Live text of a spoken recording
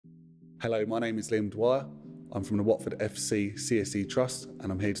Hello, my name is Liam Dwyer. I'm from the Watford FC CSE Trust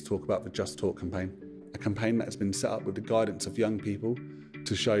and I'm here to talk about the Just Talk campaign. A campaign that has been set up with the guidance of young people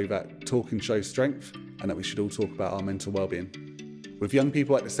to show that talking shows strength and that we should all talk about our mental wellbeing. With young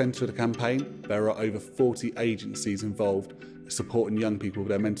people at the centre of the campaign, there are over 40 agencies involved supporting young people with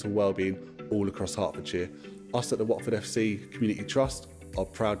their mental wellbeing all across Hertfordshire. Us at the Watford FC Community Trust are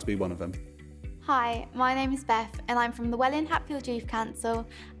proud to be one of them. Hi, my name is Beth and I'm from the Welling Hatfield Youth Council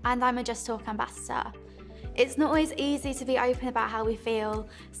and I'm a Just Talk ambassador. It's not always easy to be open about how we feel.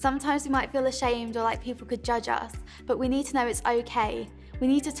 Sometimes we might feel ashamed or like people could judge us, but we need to know it's okay. We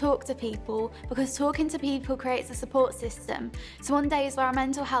need to talk to people because talking to people creates a support system. So on days where our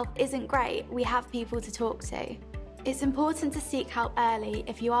mental health isn't great, we have people to talk to. It's important to seek help early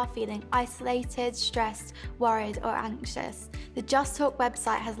if you are feeling isolated, stressed, worried or anxious. The Just Talk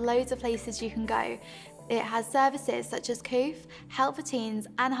website has loads of places you can go. It has services such as COOF, Help for Teens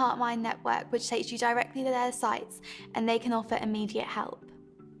and Heart Mind Network, which takes you directly to their sites and they can offer immediate help.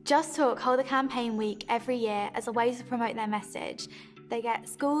 Just Talk hold a campaign week every year as a way to promote their message. They get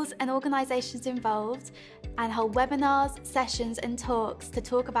schools and organisations involved and hold webinars, sessions and talks to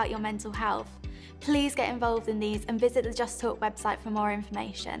talk about your mental health. Please get involved in these and visit the Just Talk website for more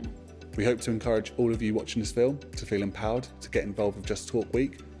information. We hope to encourage all of you watching this film to feel empowered to get involved with Just Talk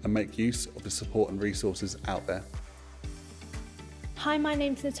Week and make use of the support and resources out there. Hi, my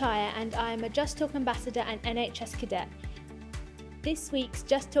name's Natalia and I'm a Just Talk ambassador and NHS cadet. This week's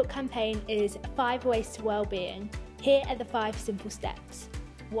Just Talk campaign is 5 Ways to Wellbeing. Here are the 5 simple steps.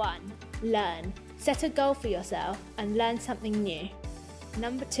 1. Learn. Set a goal for yourself and learn something new.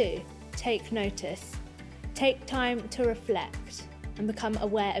 Number 2. Take notice. Take time to reflect and become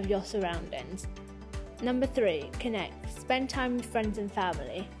aware of your surroundings. Number 3. Connect. Spend time with friends and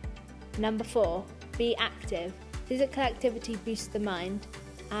family. Number 4. Be active. Physical activity boosts the mind.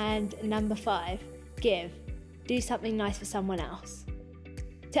 And number 5. Give. Do something nice for someone else.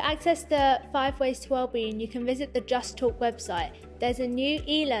 To access the 5 Ways to Wellbeing, you can visit the Just Talk website. There's a new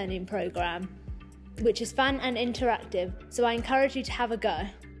e-learning programme, which is fun and interactive, so I encourage you to have a go.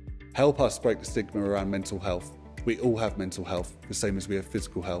 Help us break the stigma around mental health. We all have mental health, the same as we have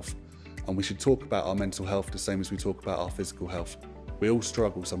physical health, and we should talk about our mental health the same as we talk about our physical health. We all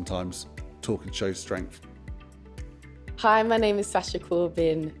struggle sometimes. Talking shows strength. Hi, my name is Sasha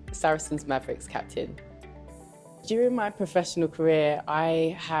Corbin, Saracens Mavericks captain. During my professional career,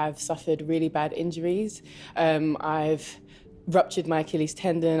 I have suffered really bad injuries. I've ruptured my Achilles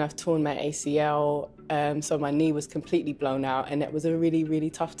tendon, I've torn my ACL, so my knee was completely blown out and it was a really, really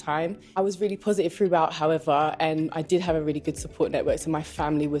tough time. I was really positive throughout, however, and I did have a really good support network, so my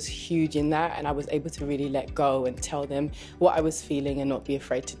family was huge in that and I was able to really let go and tell them what I was feeling and not be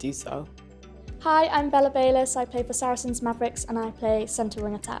afraid to do so. Hi, I'm Bella Bayliss. I play for Saracens Mavericks and I play centre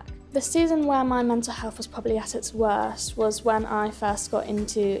wing attack. The season where my mental health was probably at its worst was when I first got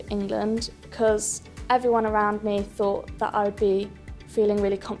into England, because everyone around me thought that I would be feeling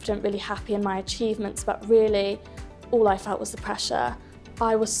really confident, really happy in my achievements, but really all I felt was the pressure.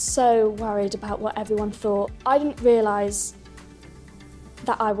 I was so worried about what everyone thought. I didn't realise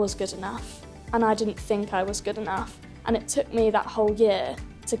that I was good enough and I didn't think I was good enough, and it took me that whole year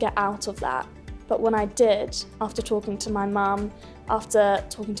to get out of that. But when I did, after talking to my mum, after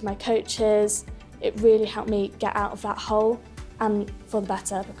talking to my coaches, it really helped me get out of that hole, and for the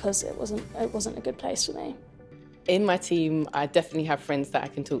better, because it wasn't a good place for me. In my team, I definitely have friends that I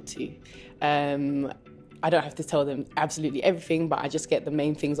can talk to. I don't have to tell them absolutely everything, but I just get the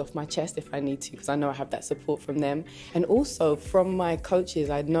main things off my chest if I need to, because I know I have that support from them. And also from my coaches,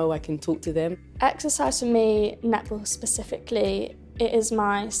 I know I can talk to them. Exercise for me, netball specifically, it is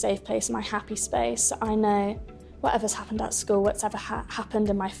my safe place, my happy space. I know whatever's happened at school, whatever happened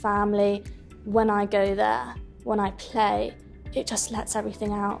in my family, when I go there, when I play, it just lets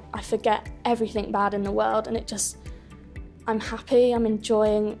everything out. I forget everything bad in the world and I'm happy, I'm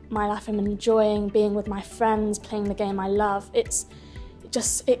enjoying my life, I'm enjoying being with my friends, playing the game I love. It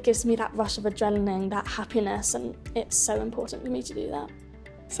gives me that rush of adrenaline, that happiness, and it's so important for me to do that.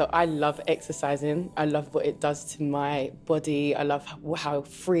 So I love exercising. I love what it does to my body. I love how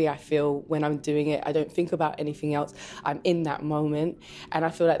free I feel when I'm doing it. I don't think about anything else. I'm in that moment. And I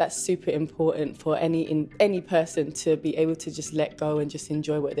feel like that's super important for any person to be able to just let go and just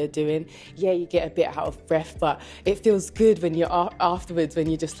enjoy what they're doing. Yeah, you get a bit out of breath, but it feels good when you're afterwards, when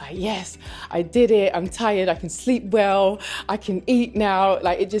you're just like, yes, I did it. I'm tired. I can sleep well. I can eat now.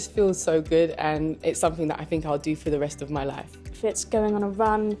 Like, it just feels so good. And it's something that I think I'll do for the rest of my life. If it's going on a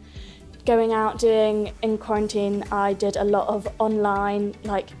run, going out doing in quarantine, I did a lot of online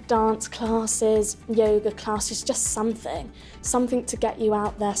like dance classes, yoga classes, just something to get you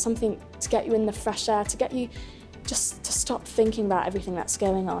out there, something to get you in the fresh air, to get you just to stop thinking about everything that's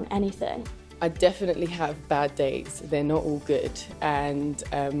going on, anything. I definitely have bad days. They're not all good. And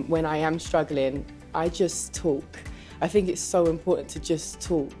when I am struggling, I just talk. I think it's so important to just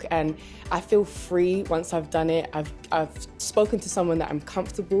talk, and I feel free once I've done it. I've spoken to someone that I'm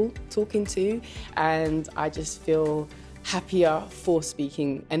comfortable talking to, and I just feel happier for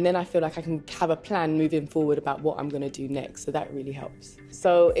speaking, and then I feel like I can have a plan moving forward about what I'm going to do next, so that really helps.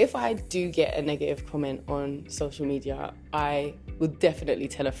 So if I do get a negative comment on social media, I would definitely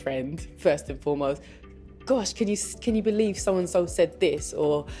tell a friend first and foremost, gosh, can you believe so-and-so said this,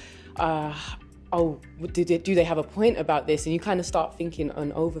 or oh, do they have a point about this? And you kind of start thinking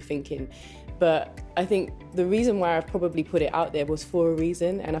and overthinking. But I think the reason why I've probably put it out there was for a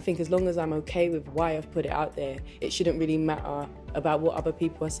reason. And I think as long as I'm okay with why I've put it out there, it shouldn't really matter about what other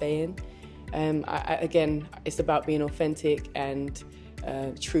people are saying. Again, it's about being authentic and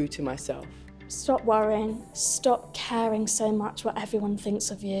true to myself. Stop worrying, stop caring so much what everyone thinks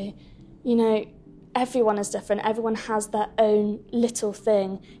of you. You know, everyone is different, everyone has their own little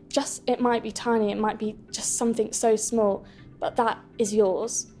thing. It might be tiny, it might be just something so small, but that is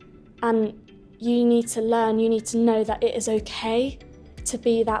yours. And you need to learn, you need to know that it is okay to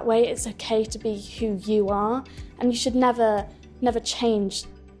be that way, it's okay to be who you are, and you should never change.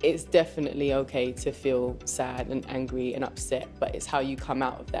 It's definitely okay to feel sad and angry and upset, but it's how you come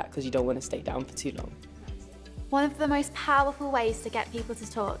out of that, because you don't want to stay down for too long. One of the most powerful ways to get people to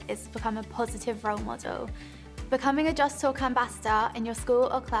talk is to become a positive role model. Becoming a Just Talk ambassador in your school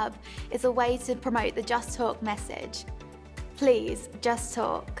or club is a way to promote the Just Talk message. Please, just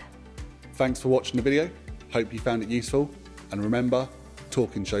talk. Thanks for watching the video. Hope you found it useful. And remember,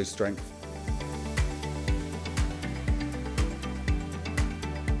 talking shows strength.